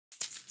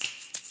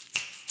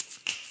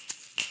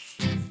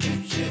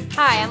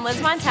Hi, I'm Liz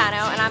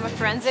Montano, and I'm a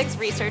forensics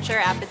researcher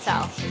at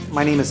Battelle.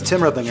 My name is Tim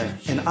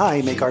Rudlinger, and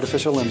I make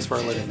artificial limbs for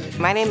a living.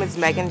 My name is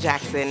Megan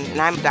Jackson, and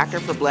I'm a doctor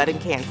for blood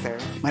and cancer.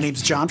 My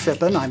name's John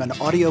Phippen. I'm an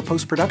audio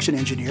post-production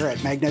engineer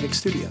at Magnetic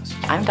Studios.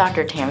 I'm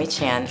Dr. Tammy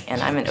Chan,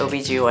 and I'm an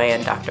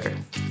OBGYN doctor.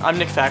 I'm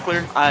Nick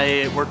Fackler.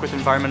 I work with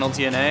environmental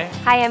DNA.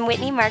 Hi, I'm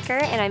Whitney Marker,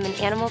 and I'm an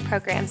animal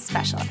programs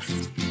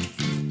specialist.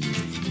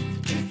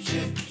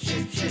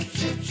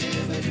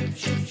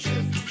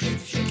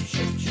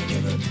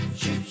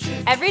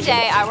 Every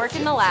day, I work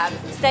in the lab,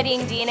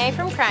 studying DNA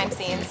from crime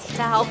scenes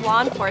to help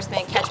law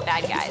enforcement catch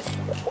bad guys.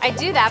 I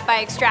do that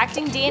by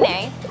extracting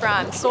DNA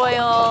from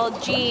soil,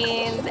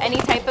 genes, any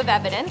type of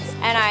evidence,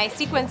 and I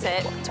sequence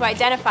it to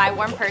identify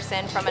one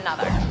person from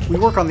another. We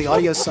work on the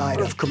audio side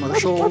of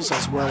commercials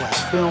as well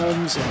as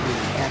films, and we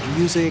add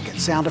music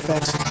and sound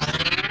effects.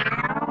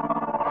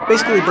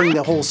 Basically bring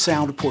the whole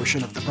sound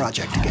portion of the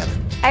project together.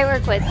 I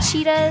work with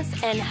cheetahs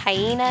and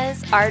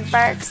hyenas,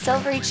 aardvarks,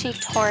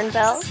 silvery-cheeked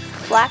hornbills,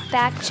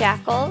 black-backed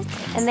jackals,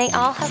 and they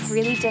all have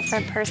really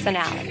different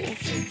personalities.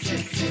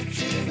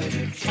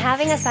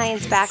 Having a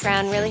science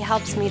background really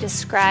helps me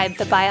describe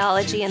the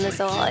biology and the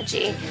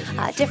zoology,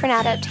 different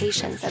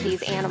adaptations that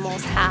these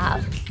animals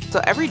have.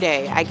 So every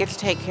day, I get to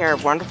take care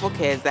of wonderful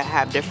kids that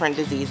have different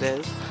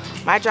diseases.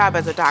 My job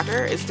as a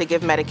doctor is to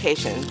give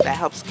medication that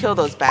helps kill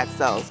those bad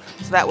cells,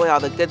 so that way all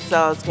the good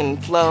cells can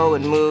flow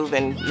and move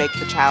and make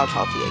the child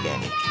healthy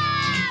again.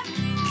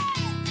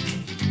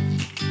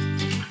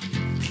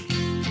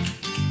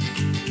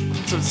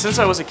 So since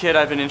I was a kid,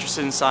 I've been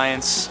interested in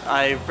science.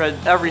 I read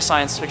every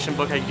science fiction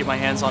book I could get my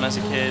hands on as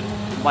a kid.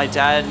 My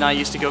dad and I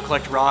used to go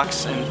collect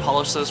rocks and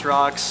polish those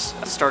rocks,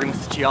 starting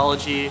with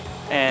geology,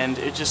 and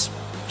it just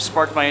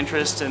sparked my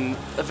interest, and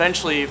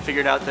eventually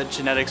figured out that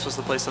genetics was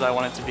the place that I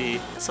wanted to be.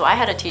 So I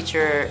had a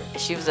teacher,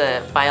 she was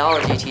a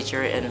biology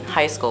teacher in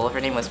high school. Her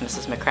name was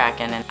Mrs.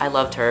 McCracken, and I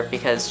loved her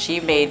because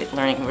she made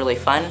learning really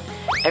fun.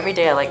 Every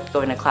day I liked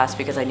going to class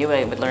because I knew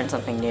I would learn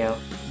something new.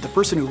 The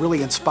person who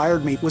really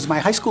inspired me was my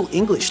high school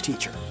English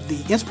teacher.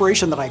 The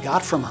inspiration that I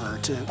got from her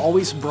to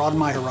always broaden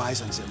my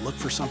horizons and look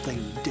for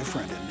something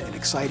different and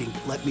exciting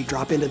let me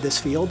drop into this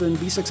field and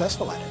be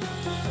successful at it.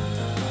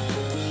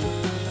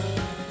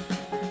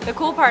 The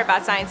cool part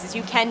about science is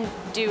you can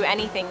do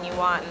anything you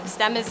want.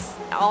 STEM is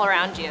all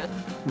around you.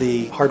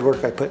 The hard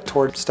work I put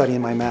toward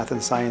studying my math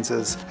and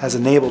sciences has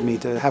enabled me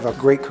to have a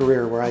great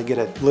career where I get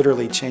to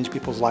literally change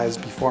people's lives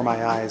before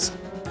my eyes.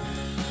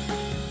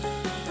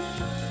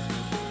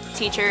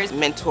 Teachers,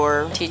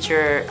 mentor,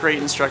 teacher,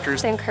 great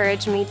instructors. They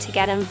encourage me to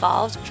get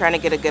involved. Trying to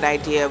get a good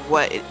idea of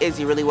what it is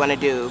you really want to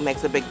do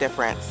makes a big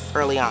difference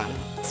early on.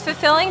 It's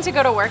fulfilling to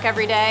go to work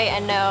every day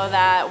and know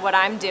that what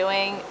I'm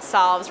doing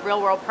solves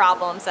real-world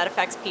problems that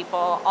affects people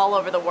all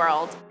over the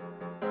world.